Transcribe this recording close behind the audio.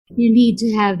You need to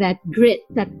have that grit,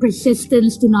 that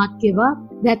persistence to not give up,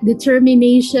 that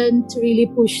determination to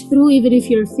really push through even if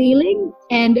you're failing.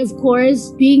 And of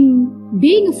course, being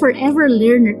a forever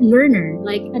learner,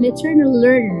 like an eternal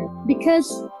learner.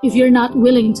 Because if you're not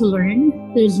willing to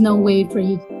learn, there's no way for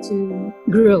you to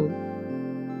grow.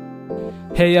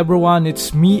 Hey everyone,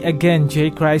 it's me again,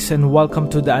 Jay Cruz, and welcome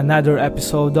to another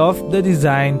episode of the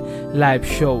Design Live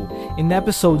Show. In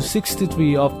episode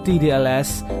 63 of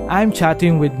TDLS, I'm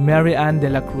chatting with Mary Ann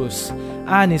Dela Cruz.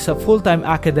 Ann is a full-time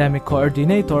academic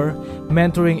coordinator,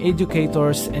 mentoring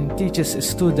educators and teaches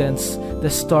students the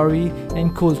story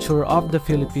and culture of the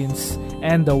Philippines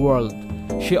and the world.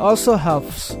 She also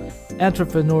helps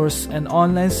entrepreneurs and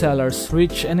online sellers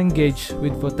reach and engage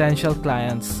with potential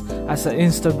clients as an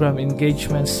Instagram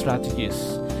engagement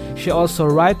strategist. She also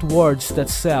writes words that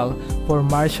sell for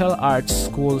martial arts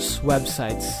schools'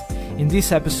 websites. In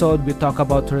this episode, we talk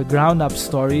about her ground-up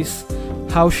stories,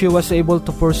 how she was able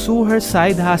to pursue her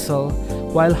side hustle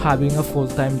while having a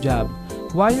full-time job,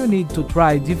 why you need to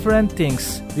try different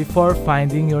things before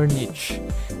finding your niche,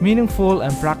 meaningful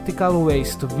and practical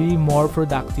ways to be more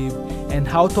productive, and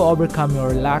how to overcome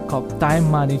your lack of time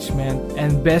management,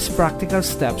 and best practical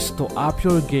steps to up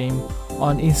your game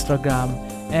on Instagram,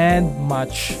 and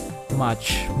much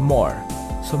more.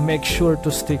 So make sure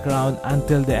to stick around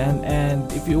until the end,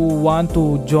 and if you want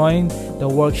to join the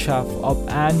workshop of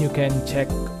Anne, you can check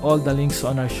all the links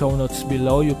on our show notes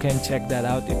below. You can check that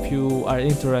out if you are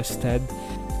interested.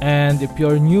 And if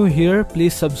you're new here,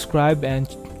 please subscribe and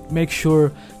make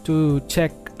sure to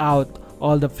check out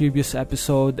all the previous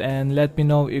episodes, and let me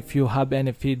know if you have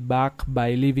any feedback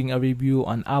by leaving a review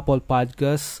on Apple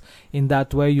Podcasts. In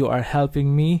that way, you are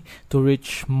helping me to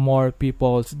reach more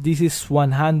people. This is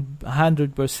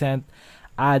 100%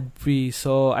 ad-free,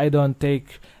 so I don't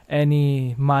take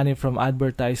any money from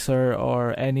advertiser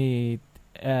or anyone.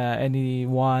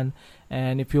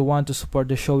 And if you want to support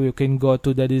the show, you can go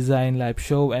to the Design Live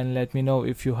Show and let me know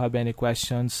if you have any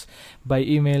questions by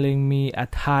emailing me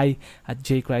at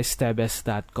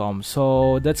hi@jchristebes.com.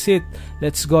 So that's it.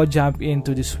 Let's go jump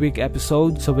into this week's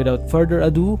episode. So without further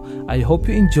ado, I hope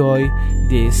you enjoy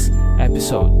this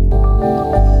episode.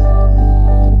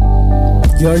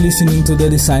 You're listening to the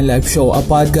Design Live Show, a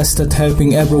podcast that's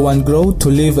helping everyone grow to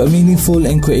live a meaningful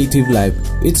and creative life.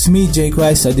 It's me, Jay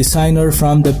Cruz, a designer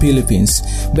from the Philippines,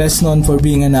 best known for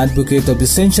being an advocate of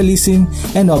essentialism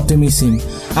and optimism.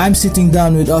 I'm sitting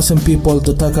down with awesome people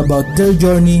to talk about their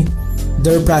journey,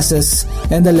 their process,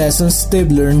 and the lessons they've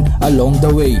learned along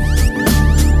the way.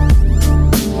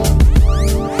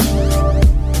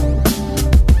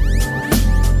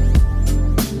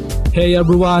 Hey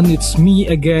everyone, it's me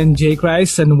again, Jay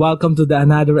Cruz, and welcome to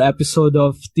another episode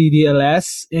of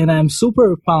TDLS. And I'm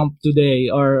super pumped today,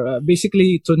 or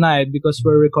basically tonight, because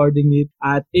we're recording it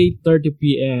at 8:30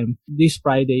 p.m. this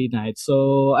Friday night.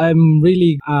 So I'm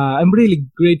really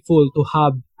grateful to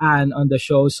have Anne on the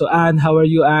show. So Anne, how are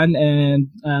you, Anne? And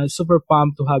super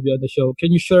pumped to have you on the show.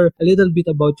 Can you share a little bit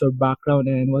about your background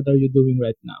and what are you doing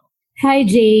right now? Hi,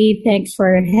 Jay. Thanks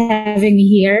for having me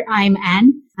here. I'm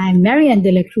Anne. I'm Mary Ann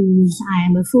Dela Cruz.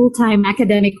 I'm a full-time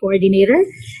academic coordinator,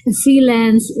 a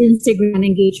freelance Instagram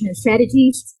engagement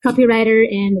strategist, copywriter,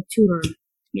 and a tutor.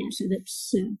 Yeah, so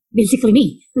that's basically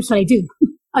me. That's what I do.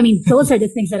 I mean, those are the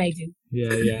things that I do.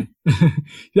 Yeah.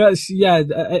 Yes, yeah.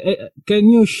 Can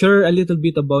you share a little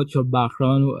bit about your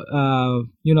background?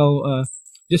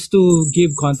 Just to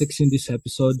give context in this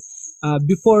episode.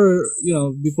 Before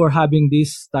having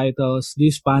these titles,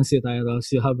 these fancy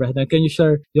titles you have right now, can you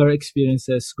share your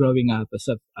experiences growing up as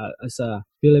a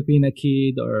Filipina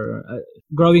kid, or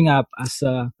growing up as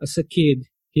a kid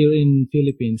here in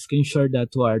Philippines? Can you share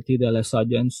that to our TDLS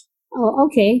audience? Oh,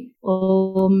 okay.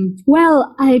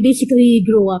 Well, I basically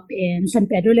grew up in San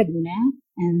Pedro, Laguna,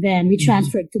 and then we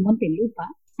transferred to Muntinlupa.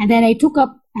 And then I took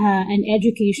up an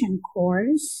education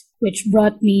course, which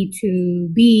brought me to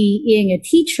being a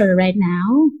teacher right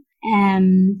now.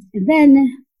 And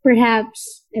then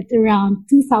perhaps at around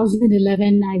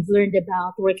 2011, I've learned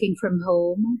about working from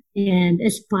home and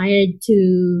aspired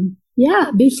to,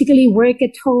 basically work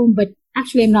at home. But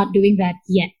actually, I'm not doing that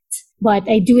yet. But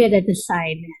I do it at the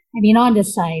side. On the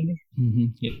side. Mm-hmm.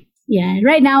 Yeah.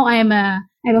 Right now, I'm a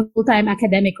full-time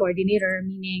academic coordinator,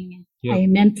 meaning I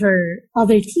mentor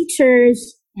other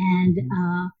teachers and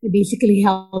basically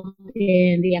help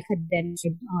in the academics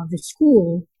of the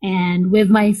school. And with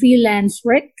my freelance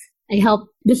work, I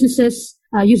help businesses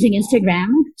using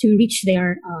Instagram to reach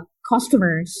their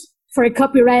customers. For a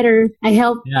copywriter, I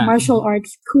help martial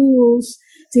arts schools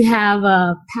to have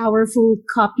a powerful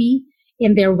copy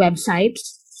in their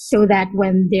websites so that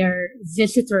when their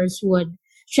visitors would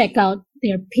check out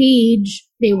their page,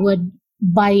 they would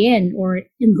buy in or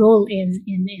enroll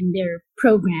in their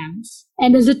programs.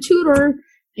 And as a tutor,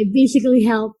 I basically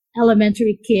help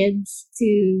elementary kids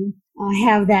to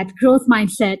have that growth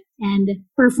mindset and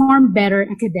perform better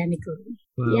academically.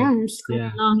 Wow. Yeah, it's quite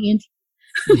a long intro.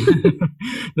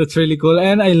 That's really cool.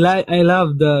 And I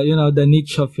love the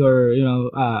niche of your,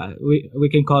 we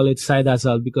can call it side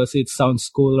hustle because it sounds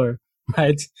cooler,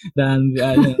 right? Than,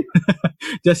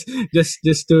 just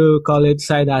to call it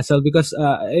side hustle because,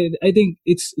 I think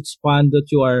it's fun that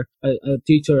you are a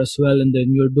teacher as well. And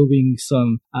then you're doing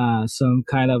some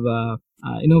kind of,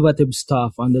 innovative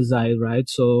stuff on the side, right?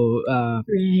 So,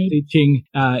 Right.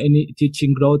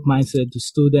 teaching growth mindset to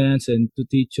students and to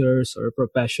teachers or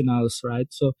professionals, right?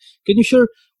 So, can you share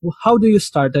how do you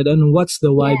start it and what's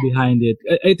the why Yeah. behind it?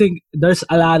 I think there's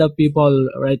a lot of people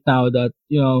right now that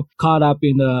caught up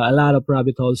in a lot of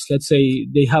rabbit holes. Let's say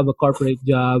they have a corporate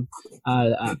job,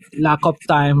 lack of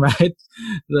time, right?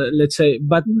 Let's say,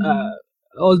 but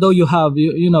although you have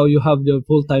you have your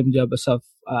full time job as a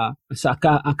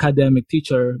academic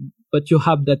teacher, but you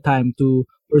have the time to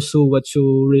pursue what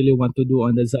you really want to do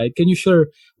on the side. Can you share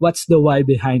what's the why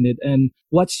behind it and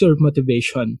what's your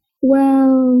motivation?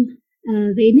 Well,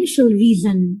 the initial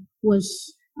reason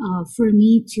was for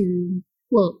me to,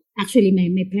 well, actually,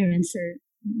 my parents are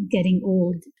getting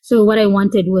old. So what I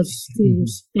wanted was to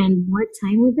spend more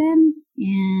time with them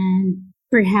and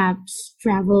perhaps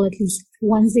travel at least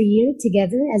once a year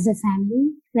together as a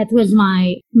family. That was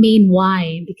my main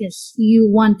why, because you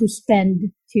want to spend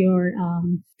to your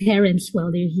parents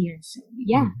while they're here. So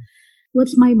yeah,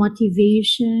 what's my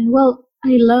motivation? Well,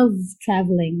 I love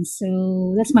traveling,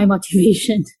 so that's my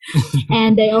motivation.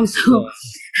 And I also,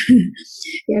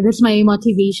 yeah, that's my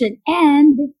motivation.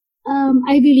 And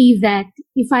I believe that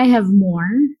if I have more,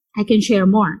 I can share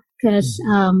more. Because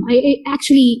I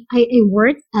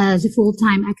work as a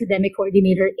full-time academic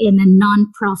coordinator in a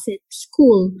non-profit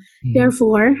school.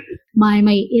 Therefore, my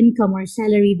income or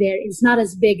salary there is not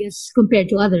as big as compared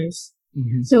to others.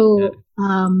 So,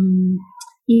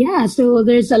 so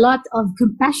there's a lot of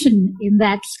compassion in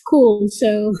that school.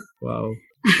 So, Wow.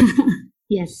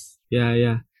 yes.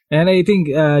 Yeah. And I think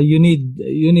you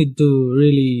need to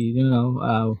really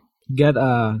get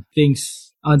things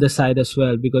on the side as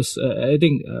well, because I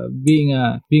think being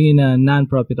in a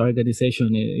non-profit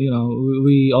organization,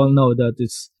 we all know that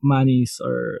it's monies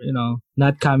or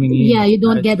not coming in. Yeah, you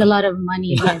don't right? get a lot of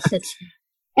money. Yes, that's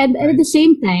and at the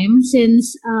same time,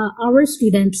 since our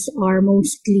students are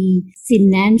mostly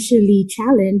financially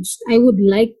challenged, I would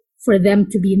like for them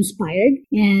to be inspired.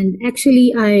 And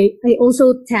actually, I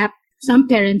also tap some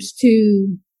parents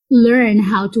to learn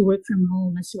how to work from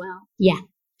home as well. Yeah.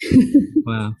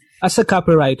 Wow. As a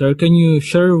copywriter, can you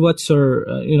share what's your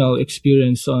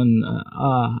experience on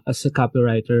as a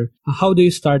copywriter? How do you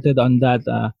started on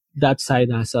that side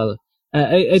hustle?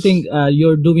 I think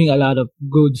you're doing a lot of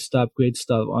good stuff, great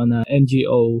stuff on the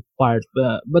NGO part.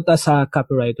 But as a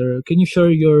copywriter, can you share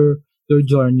your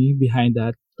journey behind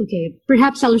that? Okay,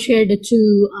 perhaps I'll share the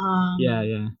two.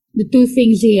 The two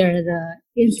things here: the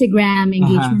Instagram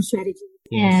engagement strategy.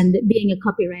 Yes. And being a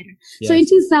copywriter. Yes. So in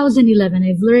 2011,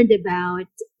 I've learned about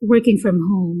working from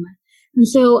home. And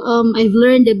so I've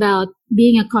learned about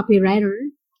being a copywriter.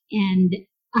 And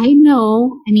I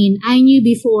knew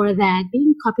before that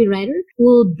being a copywriter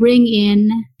will bring in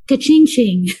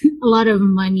ka-ching-ching, a lot of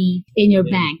money in your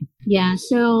bank. Yeah,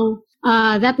 so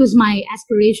that was my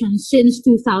aspiration since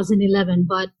 2011.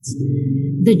 But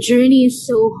the journey is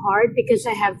so hard because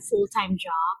I have a full-time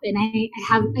job, and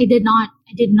I did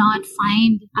not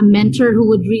find a mentor who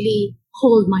would really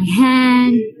hold my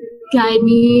hand, guide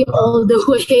me all the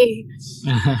way.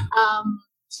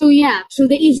 So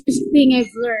the easiest thing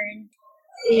I've learned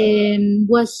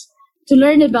was to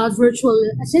learn about virtual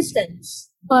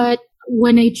assistants. But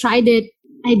when I tried it,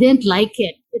 I didn't like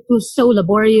it. It was so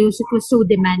laborious. It was so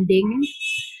demanding.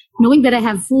 Knowing that I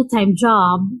have a full-time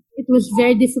job, it was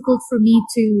very difficult for me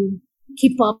to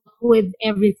keep up with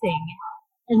everything.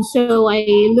 And so I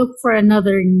looked for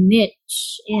another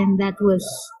niche, and that was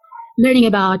learning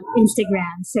about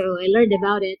Instagram. So I learned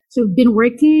about it. So I've been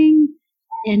working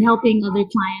and helping other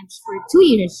clients for 2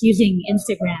 years using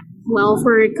Instagram. Well,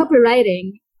 for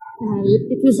copywriting,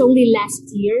 it was only last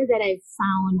year that I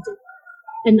found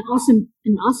an awesome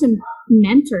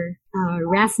mentor,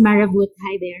 Raf Marabut.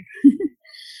 Hi there.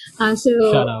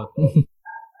 Shout out.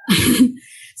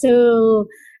 So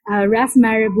Raf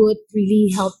Marabut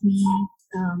really helped me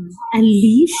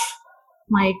unleash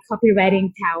my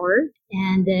copywriting power.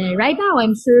 And right now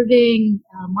I'm serving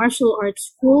martial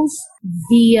arts schools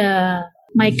via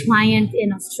my client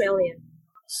in Australia.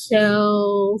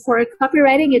 So for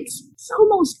copywriting, it's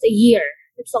almost a year.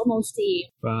 It's almost a year.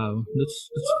 Wow, that's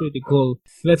pretty cool.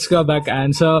 Let's go back,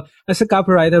 and so as a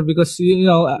copywriter, because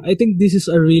I think this is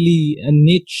a really a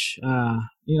niche,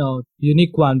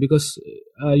 unique one, because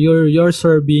you're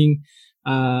serving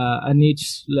a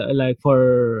niche like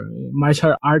for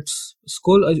martial arts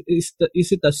school. Is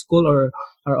it a school or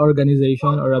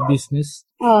organization or a business?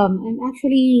 I'm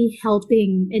actually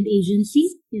helping an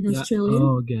agency in Australia.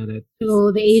 Oh, get it.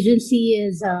 So the agency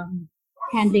is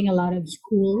handling a lot of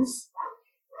schools.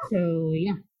 So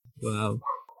yeah. Wow.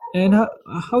 And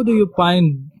how do you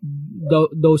find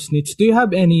those needs? Do you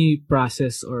have any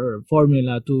process or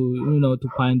formula to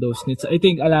find those needs? I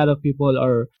think a lot of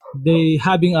people they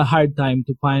having a hard time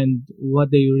to find what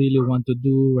they really want to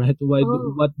do, right?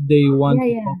 What they want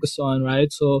to focus on,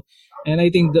 right? So, and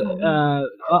I think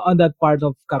on that part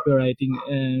of copywriting,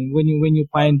 and when you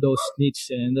find those needs,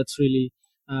 and that's really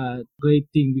a great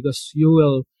thing, because you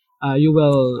will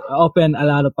open a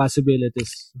lot of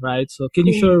possibilities, right? So can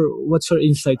you share what's your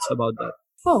insights about that?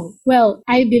 Oh, well,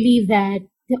 I believe that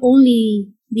the only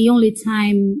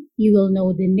time you will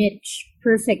know the niche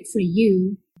perfect for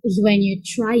you is when you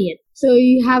try it. So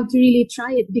you have to really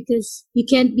try it, because you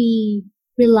can't be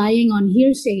relying on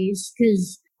hearsays,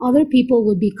 because other people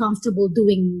would be comfortable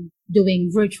doing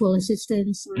virtual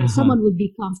assistants, or someone would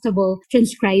be comfortable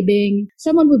transcribing,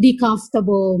 someone would be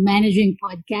comfortable managing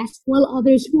podcasts, while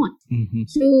others won't.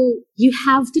 So you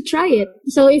have to try it.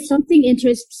 So if something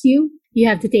interests you, you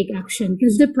have to take action,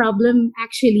 because the problem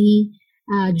actually,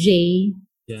 Jay,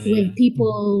 with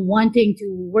people wanting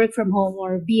to work from home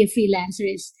or be a freelancer,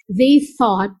 is they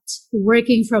thought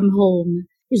working from home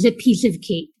is a piece of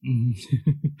cake.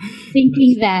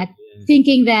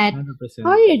 thinking that 100%.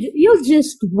 You'll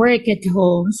just work at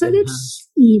home, so that's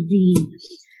easy.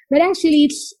 But actually,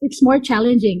 it's more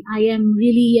challenging. I am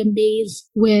really amazed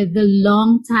with the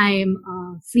long time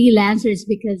freelancers,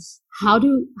 because how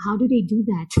do they do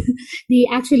that? They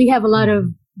actually have a lot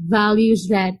of values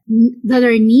that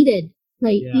are needed.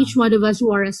 Like each one of us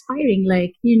who are aspiring,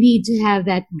 like you need to have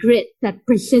that grit, that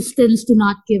persistence to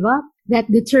not give up, that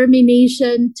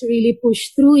determination to really push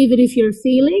through even if you're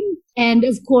failing. And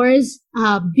of course,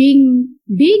 being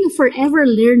a forever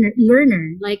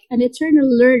learner, like an eternal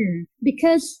learner,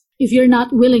 because if you're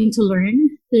not willing to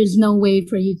learn, there's no way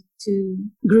for you to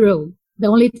grow. The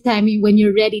only time when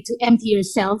you're ready to empty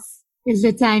yourself is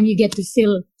the time you get to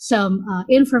fill some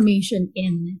information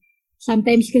in.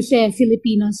 Sometimes kasi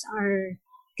Filipinos are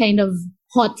kind of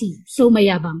haughty, so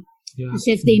mayabang, as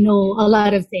if they know a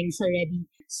lot of things already.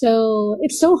 So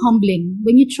it's so humbling.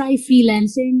 When you try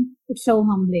freelancing, it's so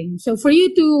humbling. So for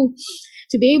you to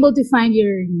be able to find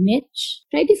your niche,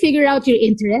 try to figure out your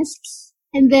interests,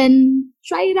 and then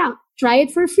try it out. Try it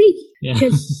for free.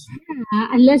 Because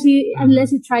unless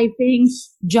you try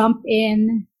things, jump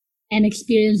in and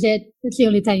experience it, that's the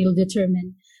only time you'll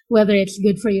determine whether it's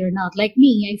good for you or not. Like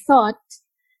me, I thought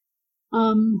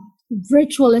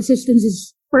virtual assistance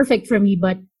is perfect for me,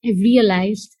 but I've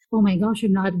realized, oh my gosh,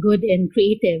 I'm not good in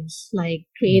creatives, like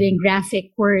creating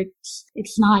graphic works.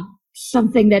 It's not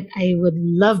something that I would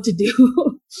love to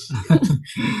do.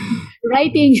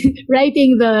 Writing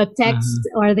the text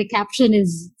or the caption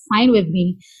is fine with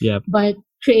me. But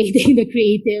creating the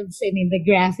creatives, the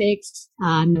graphics,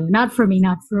 no, not for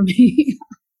me.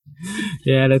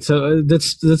 Yeah, that's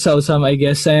awesome, I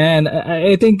guess. And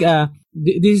I think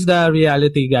this is the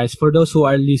reality, guys. For those who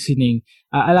are listening,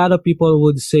 a lot of people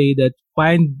would say that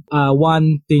find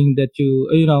one thing that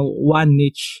one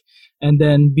niche, and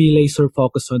then be laser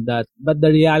focused on that. But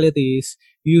the reality is,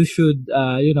 you should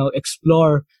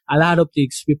explore a lot of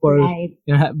things before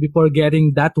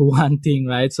getting that one thing,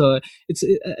 right? So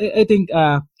I think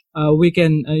we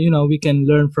can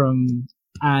learn from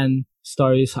Anne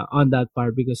stories on that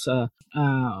part, because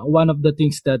one of the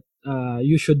things that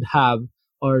you should have,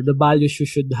 or the values you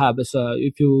should have as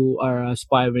if you are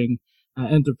aspiring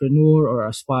entrepreneur or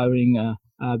aspiring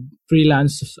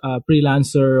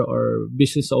freelancer or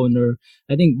business owner,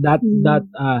 I think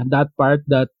that part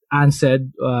that Anne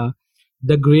said,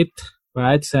 the grit,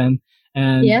 right, and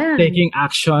taking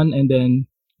action, and then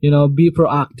be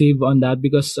proactive on that,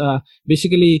 because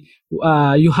basically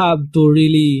you have to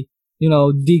really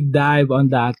dig dive on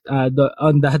that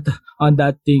on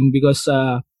that thing, because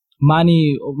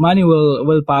money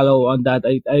will follow on that.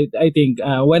 I think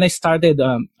when I started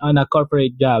on a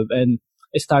corporate job, and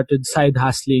I started side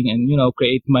hustling and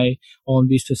create my own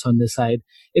business on the side,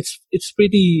 it's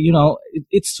pretty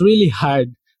it's really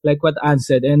hard, like what Anne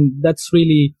said, and that's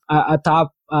really a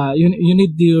top you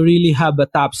need to really have a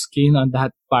top skin on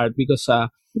that part, because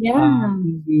Yeah.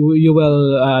 You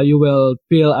will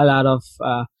feel a lot of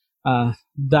uh,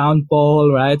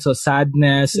 downfall, right? So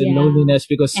sadness and Yeah. loneliness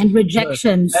because And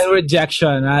rejections. and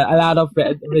rejection, a lot of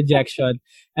rejection.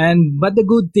 And but the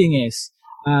good thing is,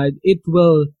 it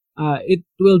will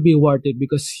be worth it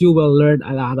because you will learn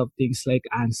a lot of things, like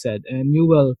Anne said, and you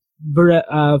will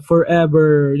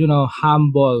forever,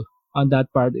 humble on that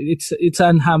part. It's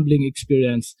an humbling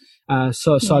experience,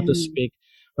 so to Yeah. speak,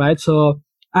 right? So,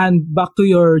 and back to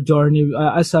your journey,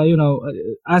 as a,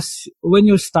 as when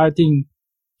you're starting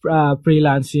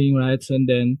freelancing, right? And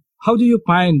then how do you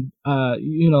find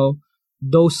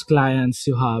those clients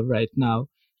you have right now,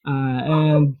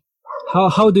 and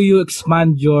how do you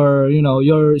expand your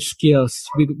your skills?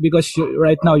 Because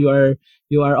right now you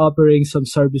are offering some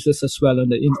services as well on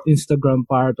the Instagram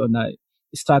part, on the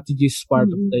strategies part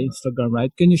of Mhm. the Instagram,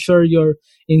 right? Can you share your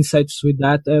insights with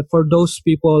that, for those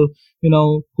people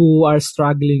who are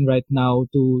struggling right now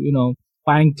to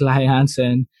find clients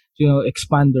and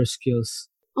expand their skills?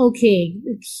 Okay,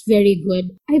 it's very good.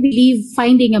 I believe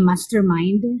finding a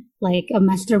mastermind, like a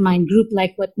mastermind group,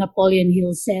 like what Napoleon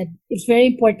Hill said, it's very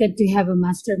important to have a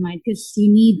mastermind because you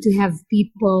need to have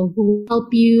people who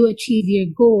help you achieve your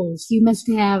goals. You must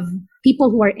have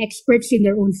people who are experts in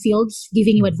their own fields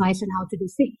giving you advice on how to do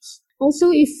things. Also,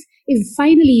 if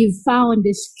finally you've found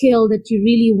the skill that you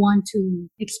really want to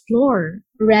explore,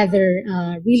 rather,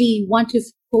 really want to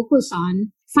focus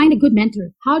on, find a good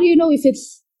mentor. How do you know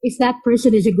if that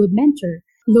person is a good mentor?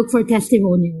 Look for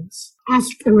testimonials.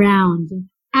 Ask around.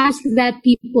 Ask that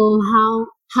people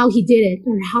how he did it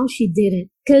or how she did it.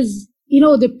 Because,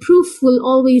 the proof will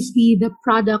always be the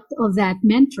product of that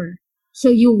mentor. So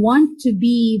you want to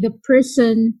be the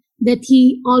person that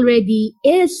he already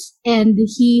is and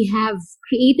he have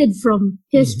created from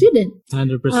his student.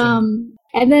 100%.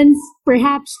 And then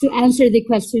perhaps to answer the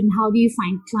question, how do you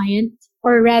find client?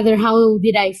 Or rather, how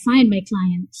did I find my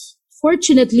clients?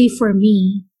 Fortunately for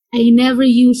me, I never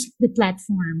used the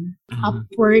platform.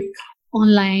 Upwork,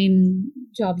 online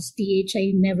jobs, PH,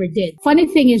 I never did. Funny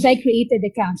thing is I created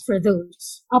accounts for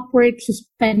those. Upwork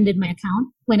suspended my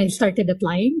account when I started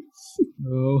applying.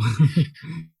 Oh,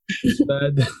 it's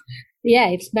bad. Yeah,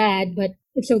 it's bad, but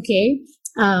it's okay.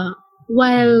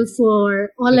 While for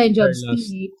online It's very jobs,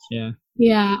 lost. PH, Yeah.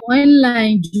 yeah,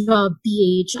 online job,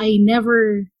 PH,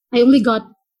 I only got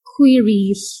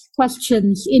queries,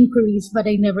 questions, inquiries, but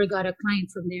I never got a client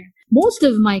from there. Most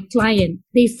of my clients,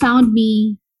 they found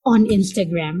me on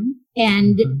Instagram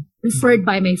and referred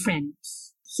by my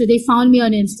friends. So they found me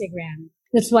on Instagram.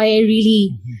 That's why I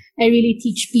really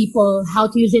teach people how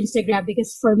to use Instagram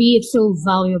because for me, it's so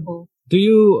valuable. Do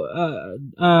you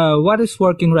what is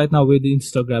working right now with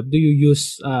Instagram? Do you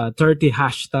use 30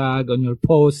 hashtag on your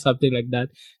post, something like that?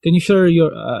 Can you share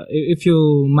your if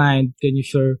you mind, can you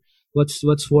share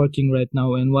what's working right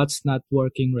now and what's not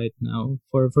working right now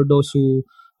for those who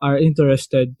are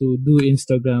interested to do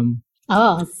Instagram?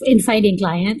 Oh, in finding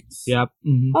clients? Yep.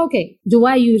 Mm-hmm. Okay. Do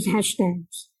I use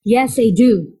hashtags? Yes, I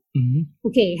do. Mm-hmm.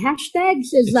 Okay.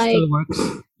 Hashtags is It still works.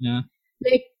 Yeah.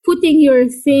 like putting your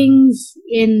things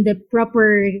in the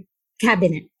proper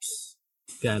cabinets.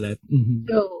 Got it. Mm-hmm.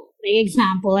 So, for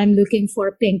example, I'm looking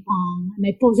for ping pong.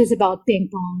 My post is about ping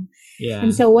pong. Yeah.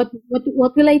 And so, what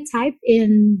will I type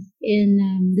in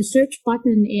the search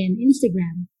button in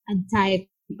Instagram? I'd type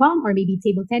ping pong or maybe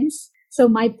table tennis. So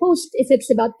my post, if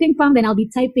it's about ping pong, then I'll be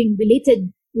typing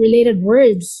related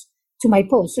words to my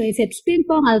post. So if it's ping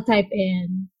pong, I'll type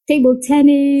in table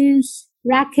tennis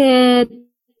racket,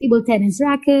 table tennis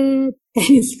racket,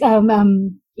 tennis, those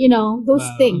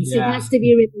Wow, things. yeah. It has to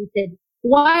be related.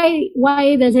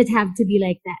 Why does it have to be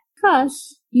like that?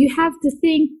 Because you have to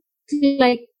think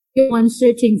like you're one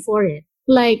searching for it.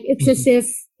 Like it's as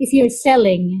if you're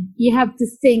selling, you have to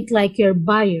think like your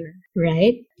buyer,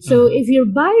 right? So if your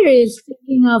buyer is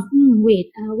thinking of,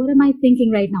 what am I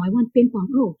thinking right now? I want ping pong.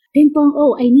 Oh, ping pong.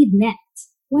 Oh, I need net.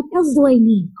 What else do I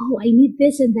need? Oh, I need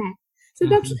this and that. So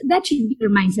that should be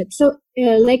your mindset. So,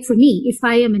 like for me, if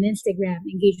I am an Instagram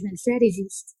engagement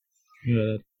strategist,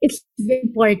 it's very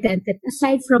important that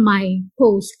aside from my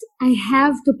post, I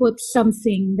have to put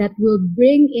something that will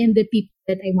bring in the people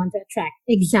that I want to attract.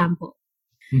 Example,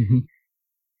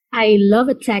 I love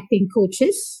attracting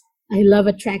coaches. I love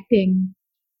attracting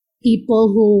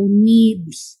people who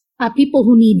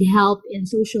need help in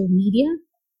social media.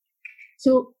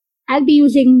 So I'll be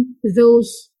using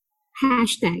those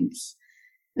hashtags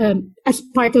as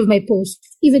part of my post,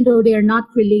 even though they are not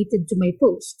related to my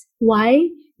post. Why?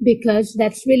 Because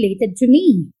that's related to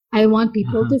me. I want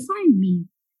people to find me.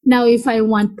 Now, if I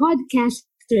want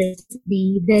podcasters to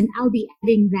be, then I'll be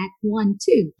adding that one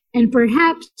too. And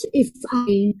perhaps if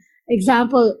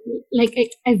example, like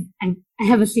I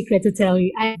have a secret to tell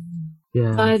you. I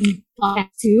on podcast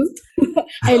too.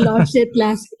 I launched it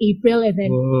last April, and then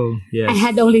Whoa, yes. I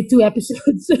had only 2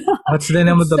 episodes. What's the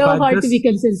name of the so podcast? hard to be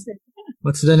consistent.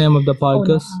 What's the name of the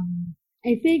podcast?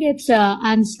 I think it's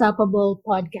Unstoppable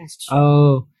Podcast Show.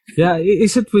 Oh, yeah.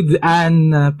 Is it with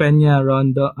Anne Peña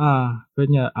Rondo?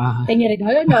 Peña. Peña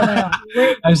Rondo? No.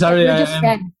 I'm sorry. We're just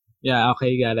friends. Yeah,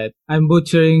 okay, got it. I'm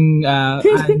butchering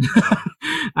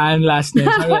Anne last name.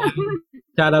 Sorry.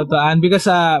 Shout out to Anne, because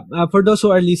for those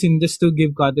who are listening, just to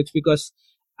give context, because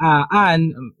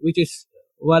Anne, which is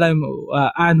what I'm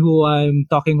Anne who I'm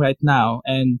talking right now,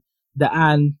 and the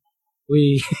Anne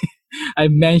I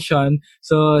mentioned,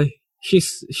 so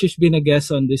she's been a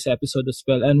guest on this episode as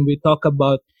well, and we talk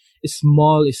about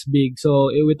small is big. So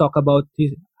we talk about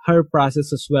her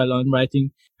process as well on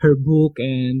writing her book,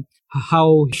 and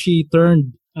how she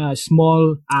turned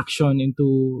small action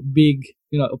into big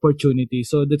opportunity.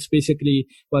 So that's basically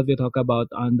what we talk about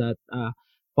on that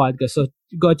podcast. So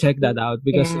go check that out,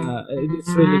 because it's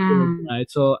really cool, right?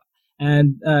 So,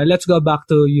 and let's go back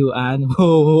to you, Anne,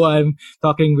 who I'm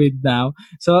talking with now.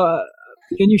 So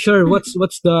can you share what's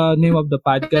the name of the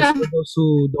podcast for those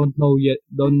who don't know it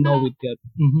yet?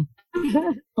 Mm-hmm.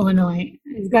 Oh no,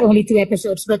 I've got only 2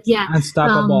 episodes, but yeah,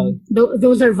 Unstoppable.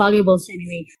 Those are valuables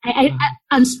anyway. I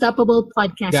Unstoppable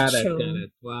Podcast Show. Got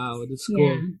it. Wow, that's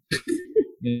cool.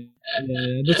 Yeah,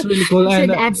 that's really cool. I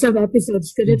should add some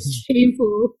episodes because it's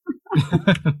shameful.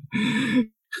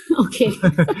 Okay.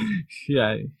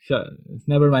 Yeah, sure.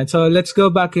 Never mind. So let's go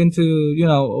back into,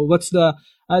 what's the,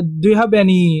 do you have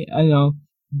any,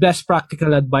 best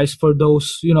practical advice for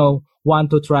those,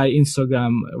 want to try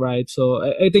Instagram, right? So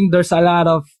I think there's a lot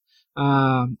of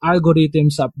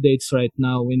algorithms updates right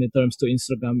now when it comes to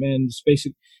Instagram, and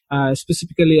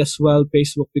specifically as well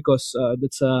Facebook, because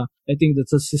I think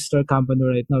that's a sister company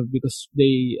right now, because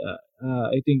they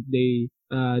I think they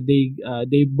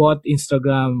bought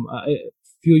Instagram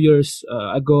few years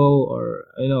ago, or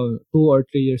 2 or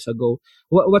 3 years ago.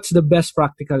 What's the best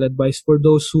practical advice for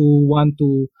those who want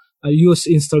to use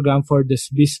Instagram for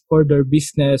their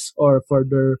business or for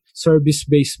their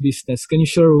service-based business? Can you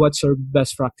share what's your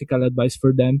best practical advice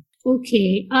for them?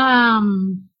 Okay.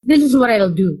 This is what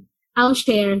I'll do. I'll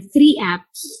share 3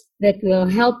 apps that will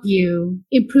help you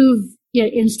improve your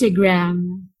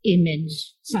Instagram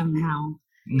image somehow.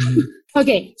 Mm-hmm.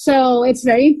 Okay, so it's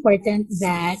very important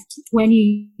that when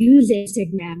you use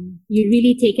Instagram, you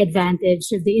really take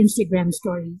advantage of the Instagram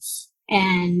stories.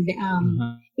 And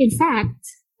in fact,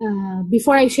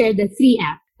 before I share the 3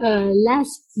 apps,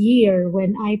 last year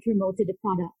when I promoted a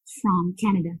product from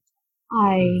Canada,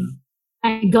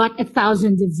 I got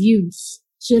 1,000 views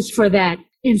just for that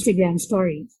Instagram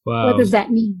story. Wow. What does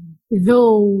that mean?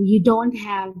 Though you don't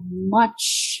have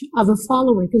much of a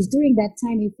follower, because during that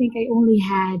time, I think I only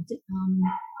had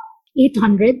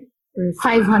 800 or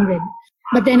 500,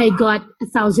 but then I got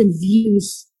 1,000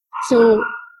 views. So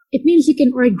it means you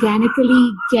can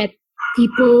organically get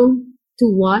people to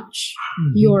watch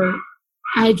your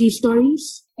IG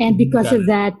stories. And because of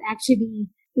that, actually,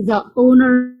 the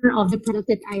owner of the product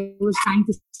that I was trying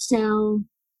to sell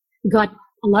got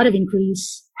a lot of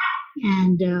inquiries,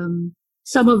 and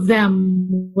some of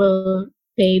them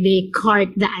they cart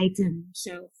the item.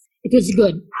 So it was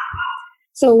good.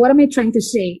 So what am I trying to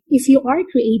say? If you are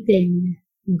creating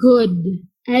good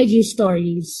IG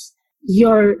stories,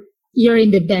 you're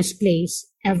in the best place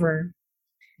ever.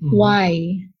 Mm-hmm.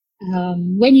 Why?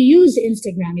 When you use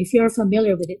Instagram, if you're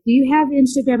familiar with it, do you have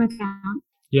Instagram account?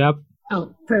 Yep.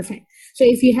 Oh, perfect. So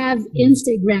if you have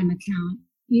Instagram account,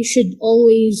 you should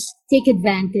always take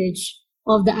advantage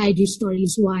of the IG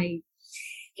stories. Why?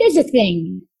 Here's the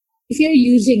thing. If you're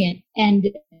using it and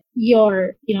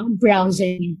you're,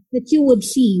 browsing, that you would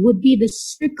see would be the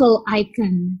circle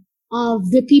icon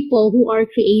of the people who are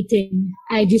creating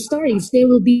IG stories. They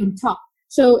will be on top.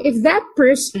 So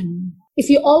if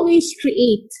you always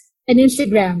create an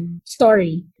Instagram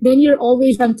story, then you're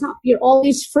always on top. You're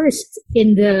always first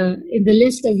in the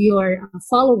list of your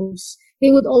followers. They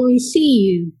would always see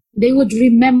you. They would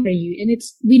remember you. And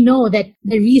we know that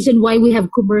the reason why we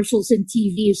have commercials in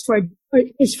TV is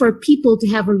for people to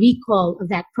have a recall of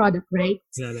that product, right?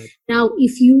 Yeah, right. Now,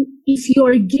 if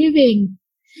you're giving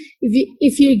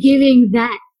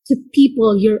that to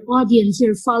people, your audience,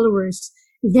 your followers,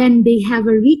 then they have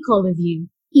a recall of you.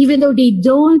 Even though they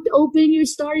don't open your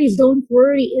stories, don't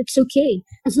worry. It's okay.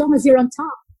 As long as you're on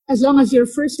top, as long as you're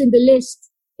first in the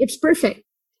list, it's perfect.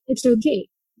 It's okay.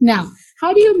 Now,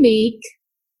 how do you make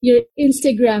your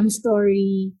Instagram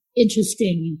story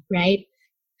interesting, right?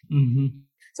 Mm-hmm.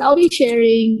 So I'll be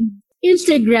sharing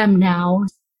Instagram now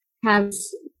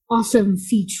has awesome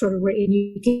feature wherein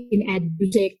you can add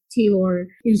music to your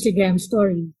Instagram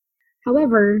story.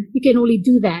 However, you can only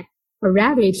do that, or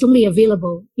rather, it's only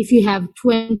available if you have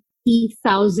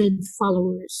 20,000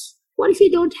 followers. What if you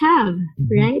don't have,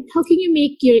 right? How can you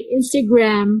make your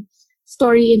Instagram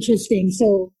story interesting?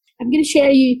 So I'm going to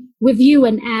share with you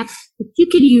an app that you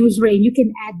can use wherein you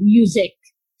can add music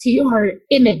to your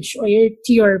image or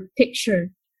to your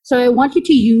picture. So I want you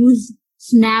to use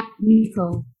Snap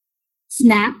Musical.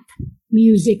 Snap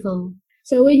Musical.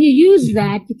 So when you use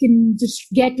that, you can just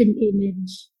get an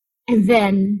image and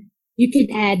then you can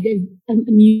add a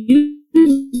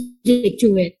music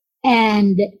to it.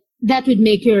 And that would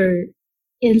make your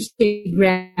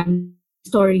Instagram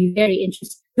story very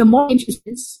interesting. The more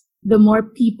interesting, the more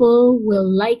people will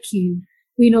like you.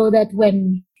 We know that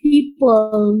when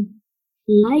people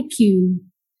like you,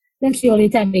 that's the only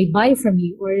time they buy from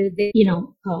you or they,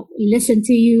 listen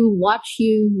to you, watch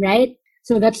you, right?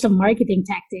 So that's a marketing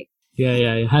tactic. Yeah,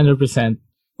 100%.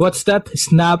 What's that?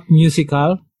 Snap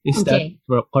Musical? Is that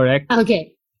correct?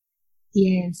 Okay.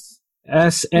 Yes.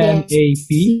 SNAP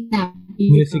Snap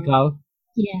Musical.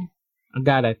 Yeah. I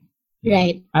got it.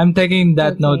 Right. I'm taking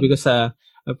that note because I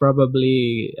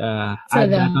probably add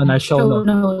that on our show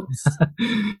notes.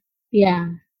 Yeah.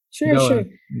 Sure.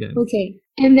 Yeah. Okay.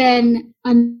 And then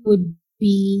would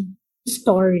be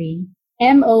story.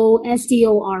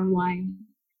 MOSTORY.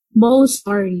 Most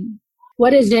story.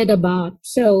 What is it about?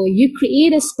 So you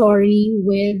create a story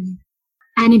with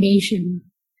animation.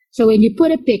 So when you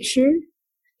put a picture,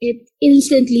 it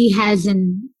instantly has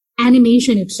an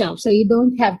animation itself. So you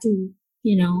don't have to,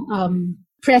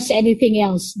 press anything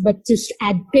else, but just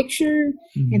add picture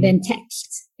and then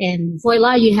text. And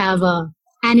voila, you have a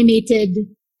animated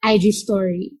IG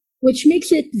story, which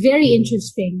makes it very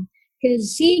interesting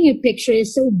because seeing a picture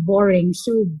is so boring,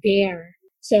 so bare.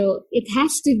 So it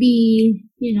has to be,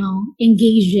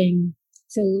 engaging.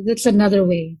 So that's another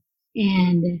way.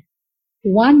 And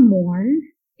one more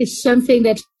is something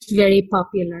that's very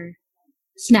popular.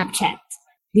 Snapchat.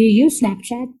 Do you use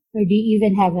Snapchat or do you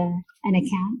even have an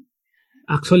account?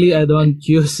 Actually, I don't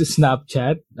use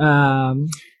Snapchat.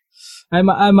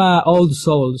 I'm a old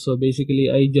soul, so basically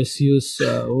I just use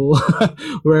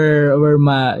where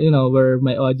my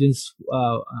audience.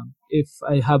 If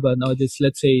I have an audience,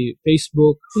 let's say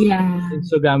Facebook,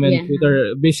 Instagram, and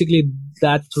Twitter, basically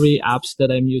that three apps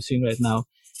that I'm using right now,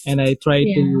 and I try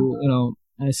to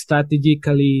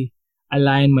strategically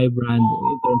align my brand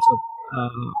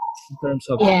in terms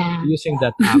of using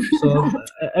that app. So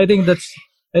I think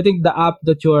the app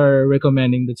that you're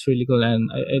recommending, that's really cool,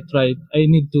 and I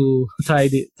need to try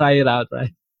it out,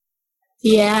 right?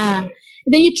 Yeah.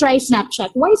 And then you try Snapchat.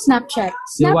 Why Snapchat?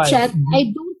 Snapchat,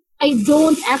 I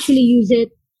don't actually use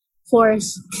it for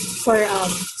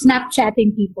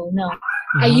Snapchatting people. No,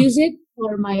 I use it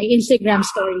for my Instagram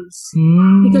stories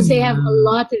because they have a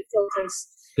lot of filters.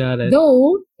 Got it.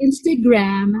 Though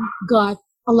Instagram got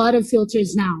a lot of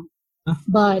filters now,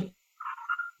 but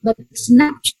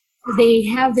Snapchat, they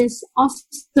have this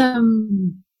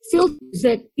awesome filters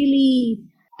that really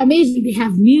amazing. They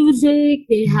have music,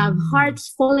 they have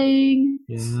hearts falling,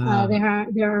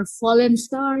 there are fallen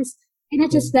stars, and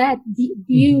not just that. Do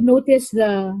you notice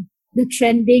the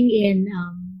trending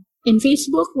in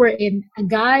Facebook, wherein a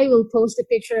guy will post a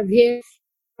picture of his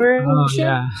girl? Oh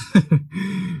yeah,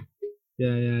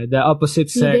 yeah. The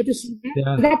opposite sex.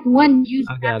 Yeah. That one used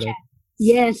Snapchat.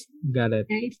 Yes, got it.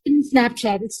 It's in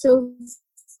Snapchat. It's so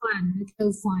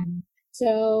fun.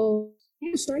 So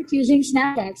start using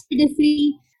Snapchat. The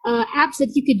three apps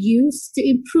that you could use to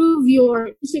improve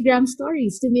your Instagram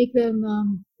stories to make them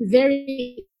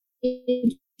very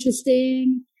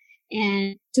interesting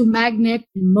and to magnet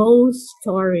most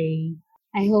story.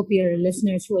 I hope your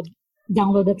listeners would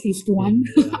download at least one.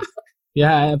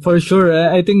 Yeah, for sure.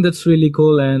 I think that's really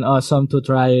cool and awesome to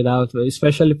try it out,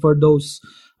 especially for those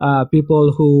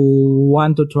people who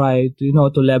want to try to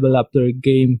level up their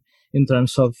game in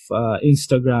terms of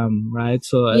Instagram, right?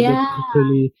 So that's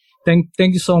really thank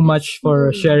you so much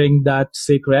for sharing that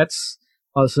secrets.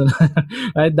 Also,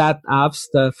 right? That apps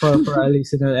for our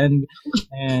listener and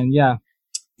yeah,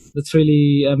 that's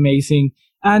really amazing.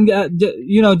 And I'm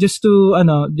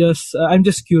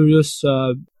just curious.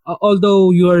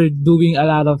 Although you're doing a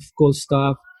lot of cool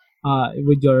stuff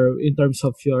with in terms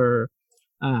of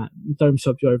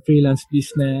your freelance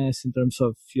business, in terms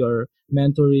of your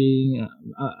mentoring,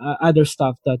 other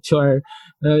stuff that you're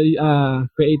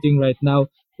creating right now.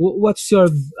 What's your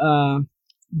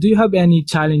do you have any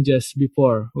challenges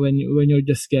before when you're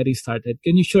just getting started?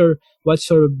 Can you share what's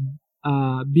your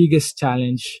biggest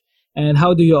challenge and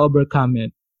how do you overcome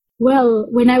it? Well,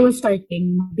 when I was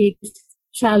starting, biggest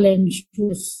challenge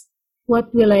was,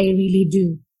 what will I really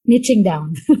do? Niching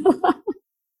down.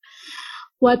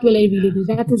 What will I really do?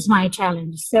 That was my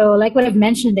challenge. So like what I've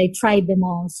mentioned, I tried them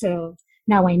all. So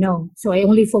now I know. So I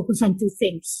only focus on two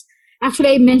things.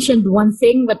 Actually, I mentioned one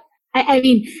thing, but I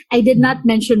mean, I did not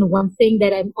mention one thing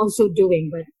that I'm also doing,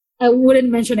 but I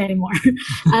wouldn't mention anymore.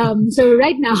 So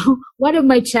right now, one of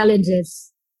my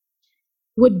challenges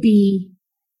would be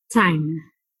time.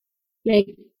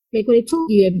 Like, like what I told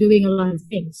you, I'm doing a lot of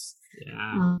things.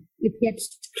 Yeah. It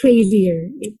gets crazier.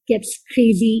 It gets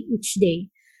crazy each day.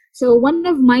 So one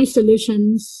of my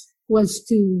solutions was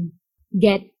to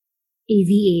get a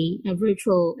VA, a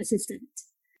virtual assistant,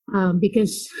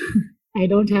 because I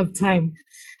don't have time.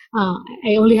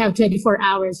 I only have 24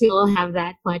 hours. We all have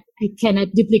that, but I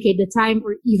cannot duplicate the time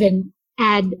or even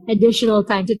add additional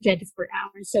time to 24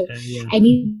 hours. So Yeah. I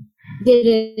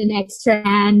needed an extra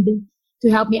hand to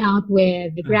help me out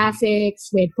with the graphics,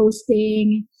 with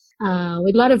posting,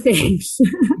 with a lot of things,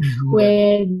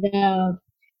 with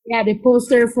the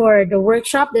poster for the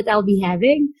workshop that I'll be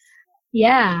having.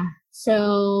 Yeah,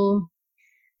 so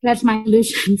that's my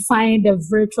solution. Find a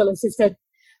virtual assistant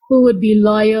who would be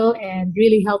loyal and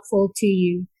really helpful to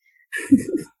you.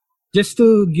 Just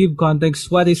to give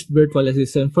context, what is virtual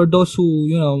assistant? For those who,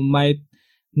 might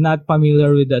not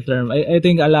familiar with the term, I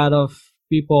think a lot of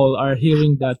people are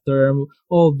hearing that term,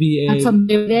 oh, Not VA,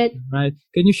 familiar with it, right?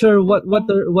 Can you share what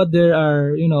there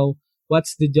are,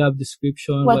 what's the job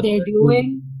description, what what they're they're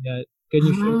doing? doing. Yeah. Can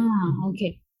you share?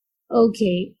 Okay.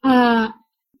 Okay.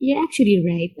 You're actually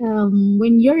right.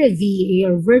 When you're a VA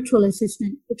or virtual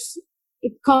assistant,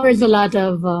 it covers a lot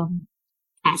of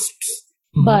tasks,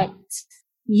 but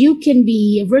you can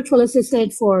be a virtual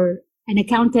assistant for an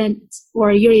accountant,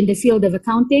 or you're in the field of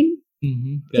accounting.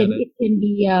 It can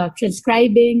be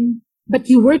transcribing, but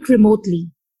you work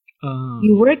remotely.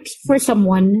 You work for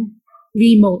someone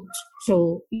remote.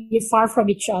 So you're far from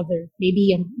each other,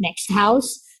 maybe in next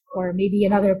house or maybe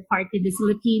another part in the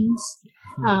Philippines.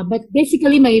 But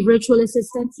basically my virtual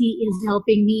assistant, he is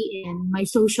helping me in my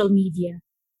social media.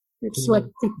 That's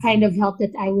what the kind of help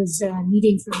that I was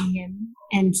needing from him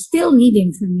and still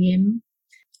needing from him,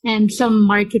 and some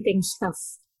marketing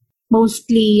stuff.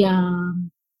 Mostly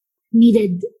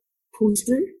needed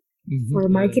poster for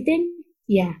marketing.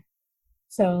 Yeah.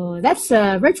 So that's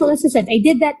a virtual assistant. I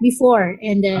did that before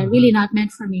and really not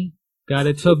meant for me. Got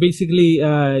it. So basically,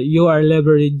 you are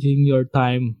leveraging your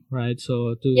time, right?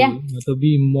 So to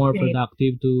be more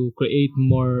productive, to create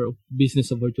more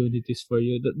business opportunities for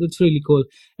you. That's really cool.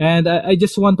 And I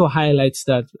just want to highlight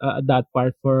that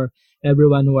part for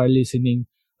everyone who are listening,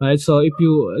 right? So if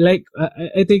you like,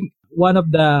 I think one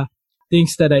of the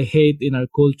things that I hate in our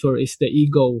culture is the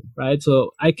ego, right?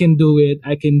 So I can do it.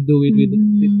 I can do it with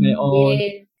my own.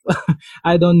 Yeah.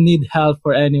 I don't need help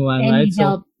for anyone, right?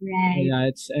 Help, right? Yeah,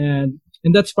 and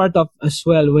that's part of as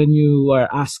well when you are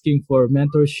asking for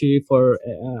mentorship or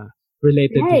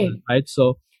related to that, right?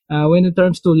 So when it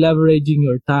comes to leveraging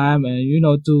your time and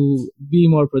to be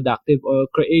more productive or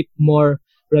create more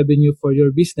revenue for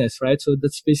your business, right? So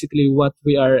that's basically what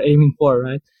we are aiming for,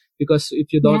 right? Because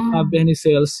if you don't have any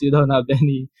sales, you don't have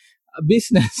any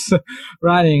business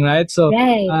running, right? So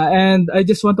and I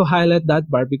just want to highlight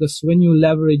that part, because when you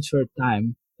leverage your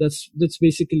time, that's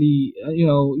basically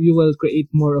you will create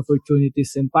more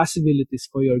opportunities and possibilities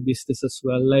for your business as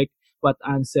well, like what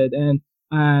Anne said. And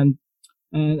I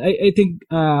think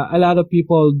a lot of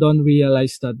people don't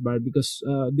realize that part, because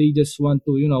they just want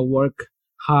to work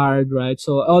hard, right?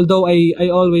 So although I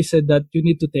always said that you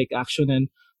need to take action and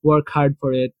work hard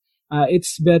for it,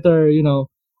 it's better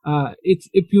it's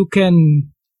if you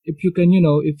can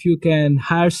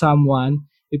hire someone,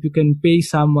 if you can pay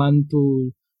someone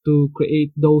to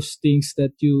create those things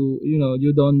that you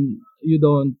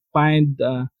don't find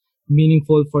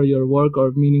meaningful for your work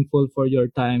or meaningful for your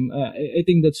time. I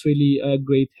think that's really a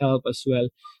great help as well.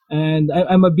 And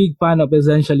I'm a big fan of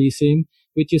essentialism,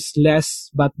 which is less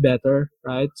but better,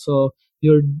 right? So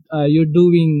you're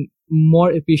doing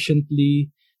more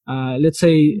efficiently. Let's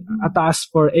say a task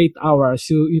for 8 hours,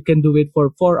 you can do it for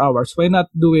 4 hours. Why not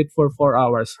do it for 4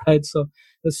 hours, right? So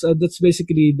that's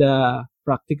basically the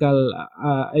practical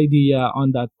idea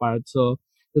on that part. So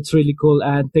that's really cool,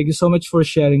 and thank you so much for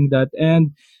sharing that.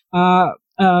 And I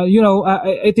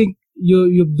think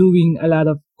you're doing a lot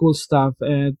of cool stuff,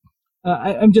 and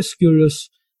I'm just curious.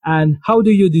 And how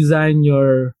do you design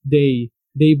your day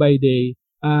by day?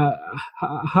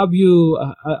 Have you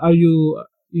are you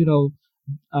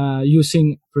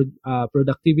using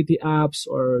productivity apps,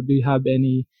 or do you have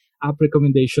any app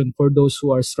recommendation for those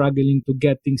who are struggling to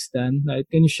get things done? Right?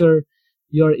 Can you share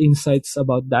your insights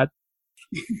about that?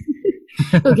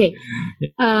 Okay.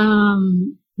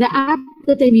 The app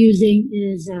that I'm using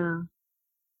is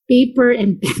paper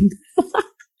and pen.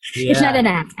 It's not Yeah. an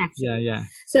app, Yeah. actually. Yeah.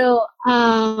 So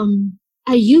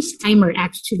I use timer,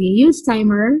 actually. I use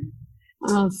timer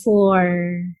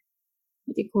for,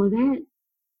 what do you call that?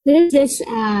 There's this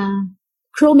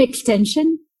Chrome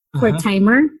extension for Uh-huh.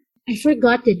 timer. I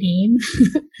forgot the name,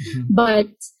 Mhm. but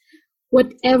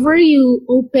whatever you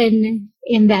open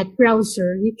in that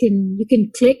browser, you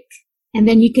can click, and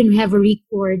then you can have a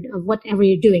record of whatever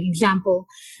you're doing. Example,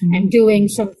 I'm Mhm. doing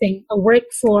something, a work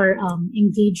for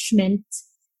engagement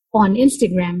on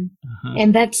Instagram, Uh-huh.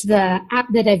 and that's the app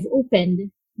that I've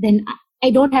opened. Then I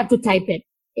don't have to type it.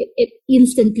 It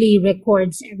instantly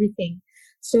records everything.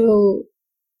 So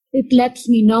it lets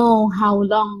me know how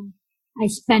long I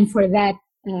spent for that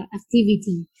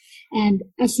activity. And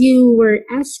as you were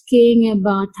asking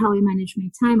about how I manage my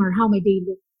time or how my day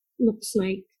looks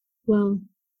like, well,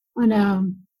 on a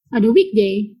on a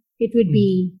weekday, it would Mhm.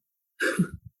 be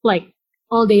like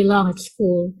all day long at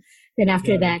school. Then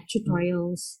after Yeah. that,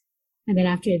 tutorials, and then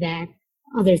after that,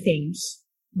 other things.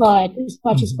 But as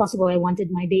much as Mhm. possible, I wanted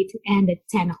my day to end at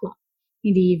 10 o'clock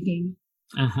in the evening.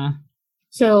 Uh-huh.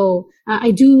 So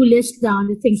I do list down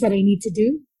the things that I need to do,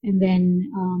 and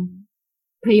then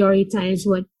prioritize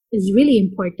what is really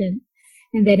important.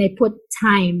 And then I put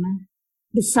time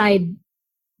beside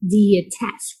the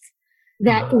task.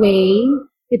 That Mhm. way,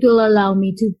 it will allow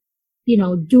me to,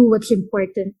 do what's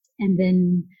important, and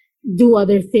then do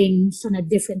other things on a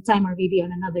different time or maybe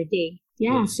on another day.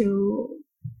 Yeah. Yeah. So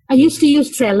I used to use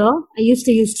Trello.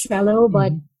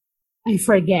 But Mhm. I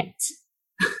forget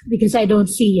because I don't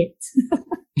see it.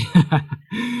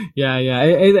 Yeah, yeah.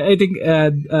 I think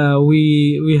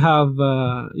we have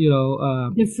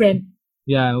Different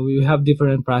yeah, we have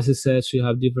different processes, we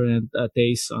have different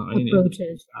tastes in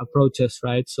approaches. approaches,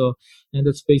 right? So, and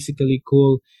that's basically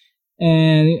cool.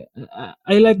 And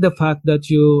I like the fact that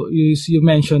you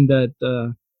mentioned that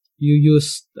you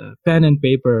used pen and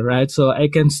paper, right? So I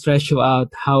can stretch you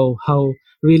out how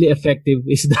really effective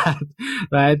is that,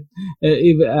 right?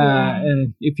 Yeah.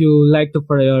 If you like to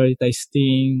prioritize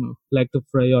thing, like to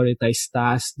prioritize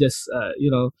tasks, just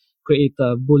create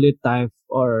a bullet type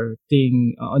or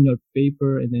thing on your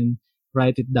paper and then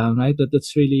write it down, right?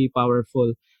 That's really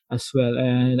powerful as well,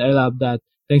 and I love that.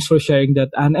 Thanks for sharing that,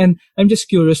 Anne. And I'm just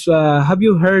curious, have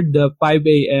you heard the 5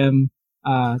 a.m.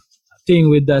 Uh, thing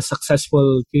with the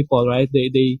successful people, right?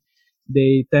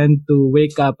 They tend to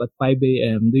wake up at 5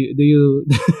 a.m. Do you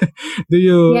do Yeah,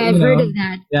 you I've heard know of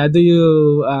that. yeah, do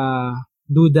you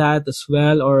do that as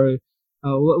well, or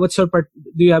what's your part?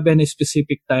 Do you have any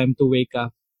specific time to wake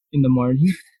up in the morning?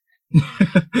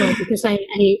 Well, because I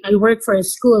work for a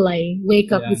school, I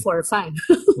wake up Yeah. before 5.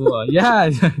 Well, yeah,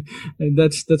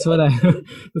 that's what I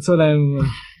that's what I'm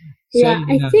Yeah,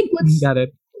 saying. I think Got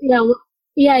it. yeah,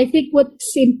 yeah, I think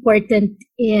what's important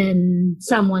in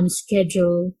someone's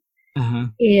schedule Uh-huh.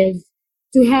 is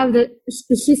to have the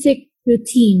specific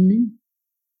routine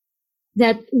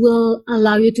that will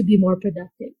allow you to be more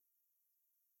productive.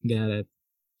 Got it.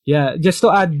 Yeah, just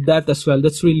to add that as well,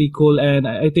 that's really cool, and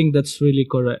I think that's really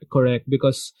correct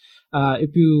because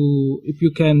if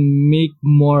you can make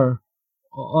more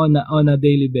on a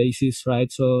daily basis,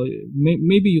 right? So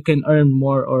maybe you can earn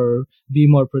more or be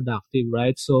more productive,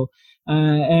 right? So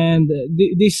and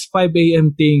this 5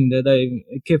 a.m. thing that I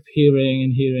kept hearing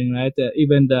and hearing, right?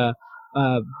 Even the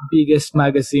uh, biggest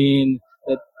magazine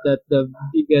that the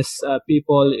biggest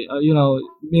people,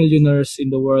 millionaires in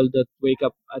the world that wake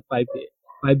up at 5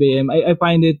 a.m. I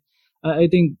find it, I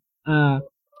think,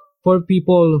 for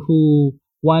people who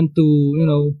want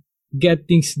to, get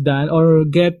things done or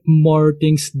get more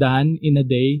things done in a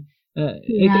day. I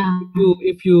think Yeah,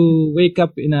 if you wake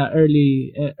up in a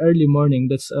early morning,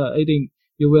 that's I think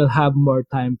you will have more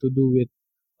time to do it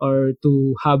or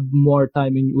to have more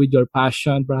time with your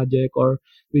passion project or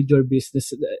with your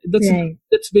business. That's right.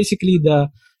 that's basically the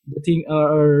thing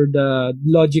or the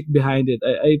logic behind it.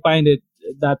 I find it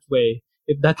that way,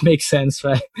 if that makes sense,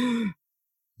 right?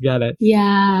 Got it.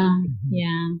 Yeah,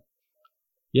 yeah.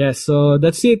 Yes, so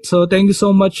that's it. So thank you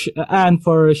so much, Anne,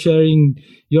 for sharing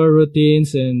your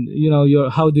routines and your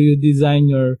how do you design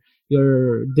your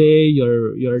day,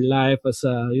 your life as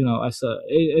a as a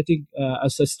I think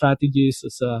as a strategist,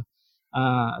 as a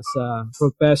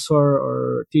professor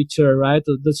or teacher, right?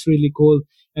 So that's really cool.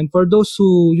 And for those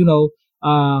who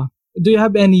do you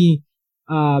have any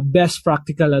best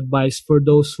practical advice for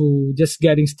those who just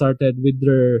getting started with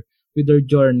their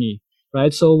journey,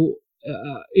 right? So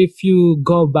if you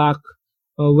go back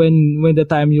when the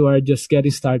time you are just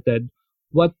getting started,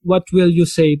 what will you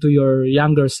say to your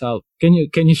younger self? Can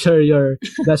you share your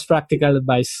best practical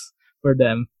advice for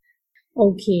them?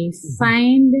 Okay,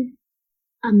 find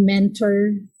a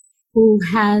mentor who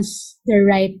has the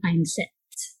right mindset.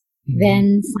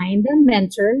 Then find a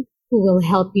mentor who will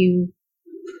help you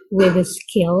with a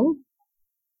skill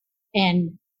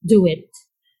and do it.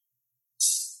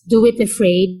 Do it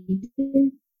afraid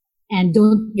and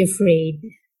don't be afraid.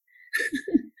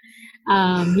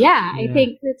 I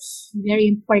think it's very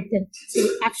important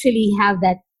to actually have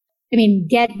that.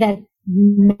 Get that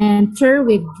mentor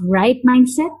with right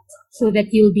mindset so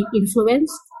that you'll be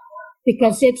influenced,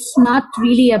 because it's not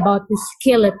really about the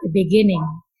skill at the beginning.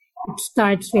 It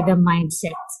starts with a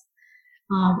mindset.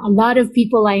 A lot of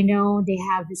people I know, they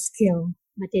have the skill,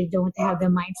 but they don't have the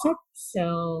mindset.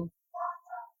 So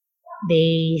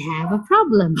they have a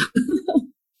problem.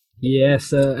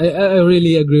 Yes, I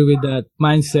really agree with that.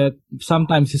 Mindset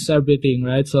sometimes is everything,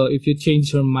 right? So if you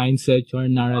change your mindset, your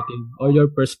narrative, or your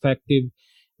perspective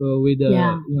with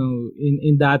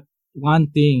in that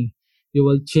one thing, you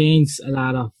will change a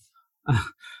lot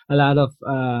of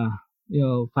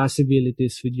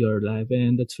possibilities with your life,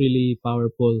 and that's really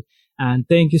powerful. And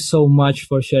thank you so much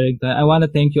for sharing that. I want to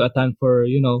thank you, Atan, for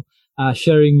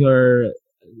sharing your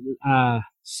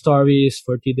stories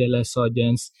for TDLS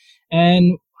audience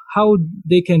and how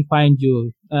they can find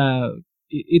you.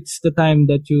 It's the time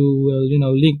that you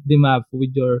will link them up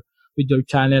with your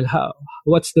channel.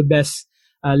 What's the best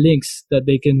links that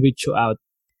they can reach you out?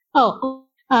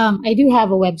 I do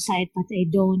have a website, but I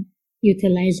don't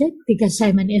utilize it because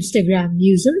I'm an Instagram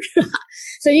user.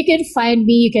 So you can find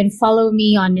me, you can follow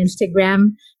me on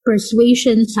Instagram,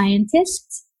 Persuasion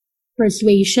Scientist,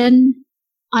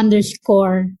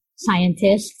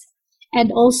 Persuasion_scientist.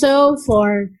 And also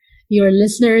for your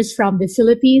listeners from the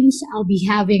Philippines, I'll be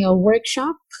having a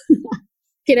workshop.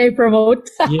 Can I promote?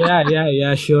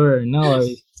 Yeah, sure. No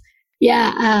worries.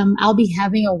 I'll be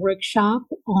having a workshop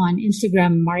on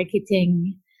Instagram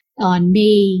marketing on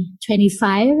May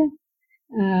 25,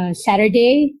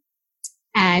 Saturday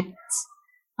at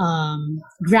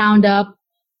Ground Up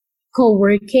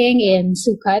Co-working in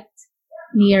Sukat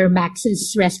near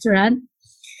Max's restaurant.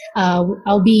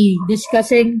 I'll be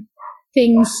discussing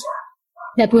things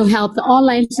that will help the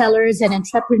online sellers and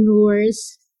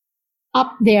entrepreneurs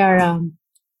up their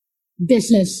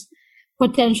business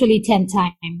potentially 10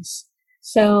 times.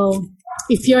 So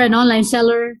if you're an online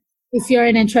seller, if you're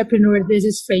an entrepreneur, this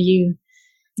is for you.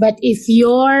 But if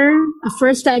you're a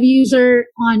first-time user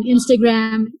on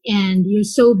Instagram and you're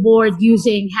so bored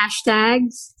using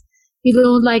hashtags, you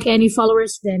don't like any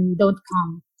followers, then don't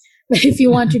come. But if you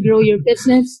want to grow your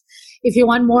business, if you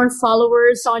want more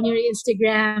followers on your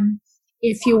Instagram,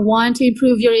 if you want to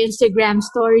improve your Instagram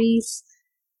stories,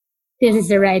 this is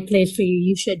the right place for you.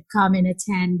 You should come and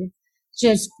attend.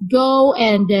 Just go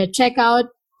and check out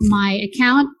my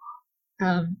account,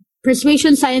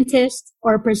 Persuasion Scientist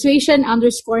or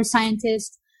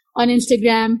Persuasion_scientist on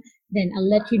Instagram. Then I'll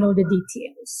let you know the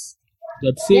details.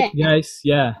 That's it, guys.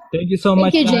 Yeah. Thank you so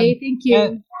much. Thank you, Jay. Thank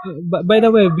you. By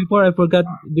the way, before I forgot,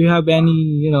 do you have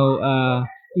any,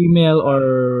 email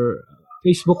or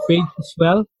Facebook page as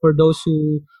well for those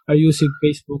who are using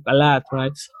Facebook a lot,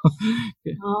 right?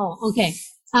 Okay. Oh, okay.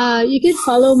 You can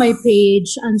follow my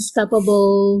page,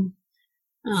 Unstoppable.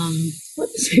 What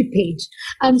is my page?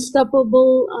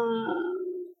 Unstoppable.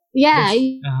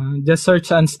 Just search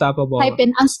Unstoppable. Type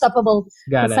in Unstoppable.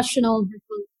 Got Professional.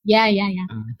 Yeah.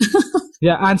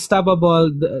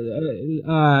 Unstoppable.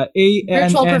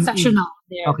 Virtual Professional.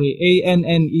 There. Okay,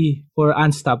 ANNE for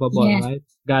Unstoppable, yes. Right?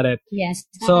 Got it. Yes.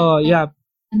 So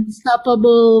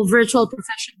Unstoppable Virtual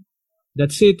Professional.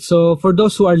 That's it. So for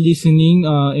those who are listening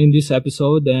in this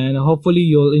episode, and hopefully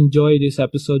you'll enjoy this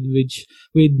episode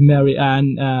with Mary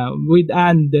Ann, with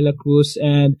Ann Dela Cruz,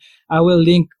 and I will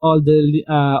link all the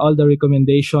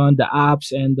recommendation, the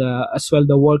apps, and as well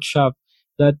the workshop.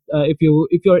 That if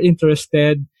you're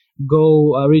interested,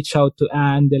 go reach out to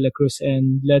Ann Dela Cruz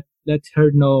and let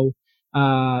her know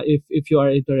if you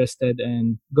are interested,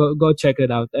 and go check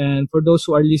it out. And for those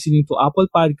who are listening to Apple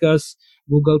Podcasts,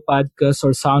 Google Podcasts,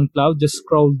 or SoundCloud, just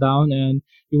scroll down and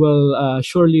you will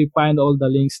surely find all the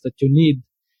links that you need.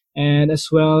 And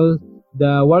as well,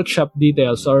 the workshop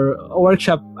details or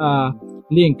workshop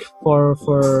link for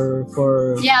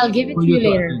I'll give it to you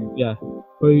later.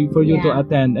 For you to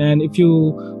attend. And if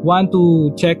you want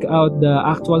to check out the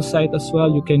actual site as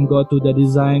well, you can go to the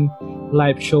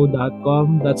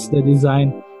designlifeshow.com. That's the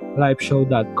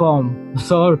designlifeshow.com.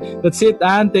 So that's it,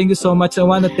 Ann. Thank you so much. I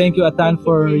want to thank you, Atan,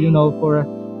 for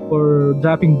for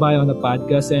dropping by on the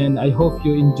podcast, and I hope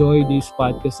you enjoy this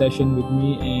podcast session with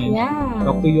me, and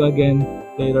talk to you again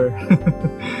later.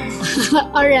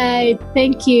 All right.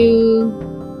 Thank you.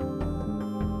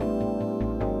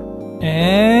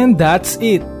 And that's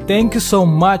it. Thank you so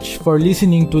much for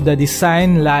listening to the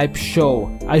Design Live Show.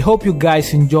 I hope you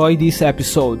guys enjoy this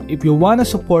episode. If you want to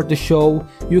support the show,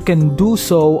 you can do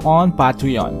so on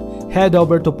Patreon. Head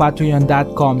over to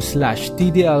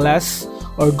patreon.com/TDLS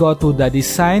or go to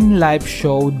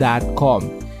thedesignliveshow.com.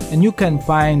 And you can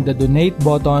find the donate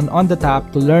button on the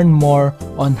top to learn more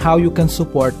on how you can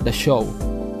support the show.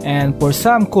 And for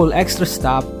some cool extra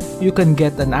stuff, you can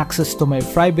get an access to my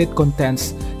private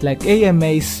contents like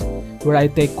AMAs, where I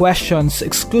take questions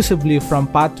exclusively from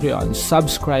Patreon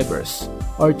subscribers,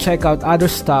 or check out other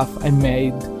stuff I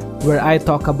made where I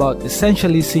talk about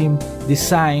essentialism,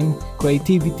 design,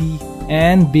 creativity,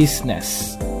 and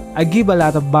business. I give a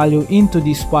lot of value into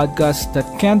this podcast that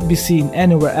can't be seen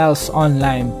anywhere else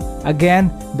online.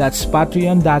 Again, that's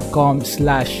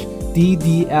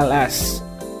patreon.com/TDLS.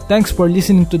 Thanks for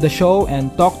listening to the show,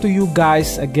 and talk to you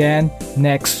guys again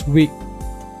next week.